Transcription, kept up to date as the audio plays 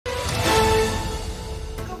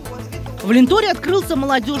В Лянторе открылся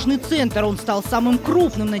молодежный центр. Он стал самым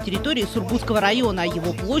крупным на территории Сургутского района.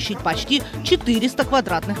 Его площадь почти 400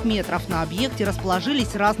 квадратных метров. На объекте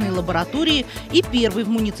расположились разные лаборатории и первый в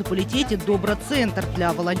муниципалитете Доброцентр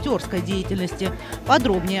для волонтерской деятельности.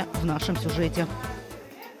 Подробнее в нашем сюжете.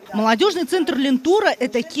 Молодежный центр Лянтора –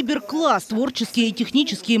 это киберкласс, творческие и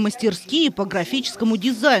технические мастерские по графическому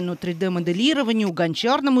дизайну, 3D-моделированию,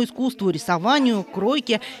 гончарному искусству, рисованию,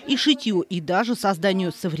 кройке и шитью, и даже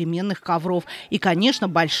созданию современных ковров. И, конечно,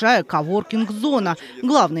 большая коворкинг-зона.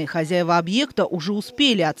 Главные хозяева объекта уже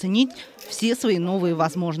успели оценить все свои новые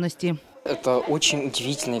возможности. Это очень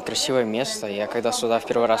удивительное и красивое место. Я когда сюда в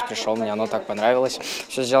первый раз пришел, мне оно так понравилось.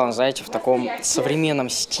 Все сделано, знаете, в таком современном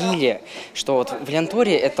стиле, что вот в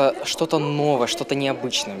Лянторе это что-то новое, что-то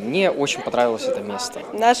необычное. Мне очень понравилось это место.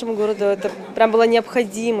 Нашему городу это прям была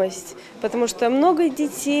необходимость, потому что много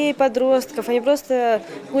детей, подростков, они просто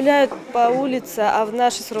гуляют по улице, а в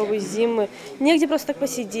наши суровые зимы негде просто так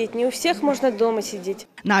посидеть, не у всех можно дома сидеть.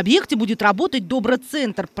 На объекте будет работать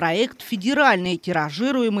Доброцентр, проект федеральный,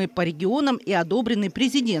 тиражируемый по регионам и одобренный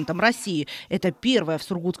президентом России. Это первая в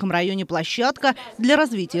Сургутском районе площадка для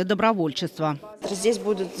развития добровольчества. Здесь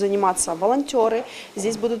будут заниматься волонтеры,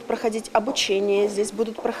 здесь будут проходить обучение, здесь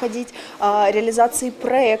будут проходить реализации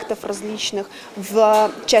проектов различных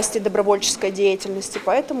в части добровольческой деятельности.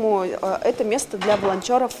 Поэтому это место для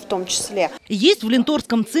волонтеров в том числе. Есть в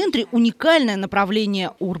Лянторском центре уникальное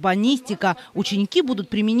направление – урбанистика. Ученики будут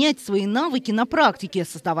применять свои навыки на практике,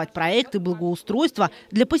 создавать проекты благоустройства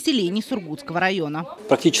для поселений Сургутского района.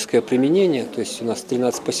 Практическое применение, то есть у нас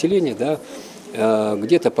 13 поселений, да,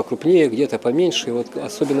 где-то покрупнее, где-то поменьше. И вот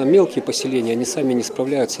особенно мелкие поселения, они сами не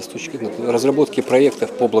справляются с точки разработки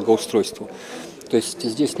проектов по благоустройству. То есть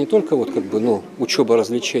здесь не только вот учеба,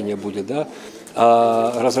 развлечения будет, да,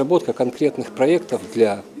 а разработка конкретных проектов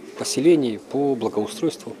для поселений по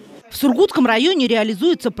благоустройству. В Сургутском районе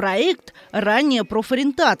реализуется проект «Ранняя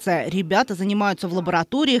профориентация». Ребята занимаются в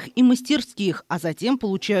лабораториях и мастерских, а затем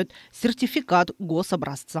получают сертификат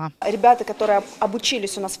гособразца. Ребята, которые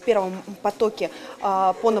обучились у нас в первом потоке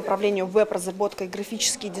по направлению веб-разработка и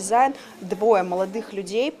графический дизайн, двое молодых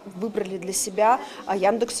людей выбрали для себя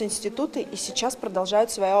Яндекс-институты и сейчас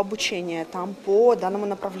продолжают свое обучение там по данному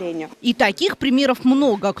направлению. И таких примеров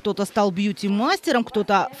много. Кто-то стал бьюти-мастером,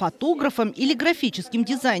 кто-то фотографом или графическим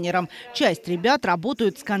дизайнером. Часть ребят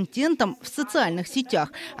работают с контентом в социальных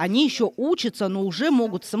сетях. Они еще учатся, но уже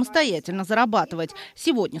могут самостоятельно зарабатывать.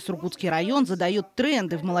 Сегодня Сургутский район задает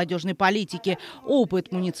тренды в молодежной политике.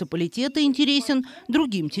 Опыт муниципалитета интересен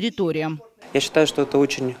другим территориям. Я считаю, что это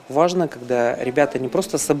очень важно, когда ребята не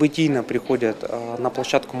просто событийно приходят на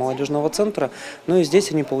площадку молодежного центра, но и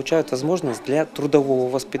здесь они получают возможность для трудового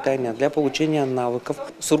воспитания, для получения навыков.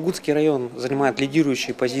 Сургутский район занимает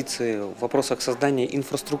лидирующие позиции в вопросах создания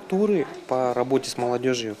инфраструктуры по работе с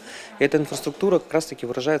молодежью. И эта инфраструктура как раз-таки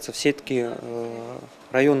выражается в сетке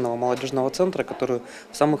районного молодежного центра, который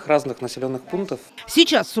в самых разных населенных пунктах.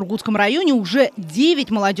 Сейчас в Сургутском районе уже 9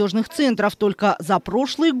 молодежных центров. Только за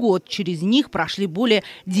прошлый год через них прошли более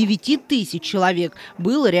 9 тысяч человек.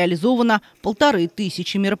 Было реализовано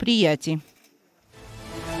 1500 мероприятий.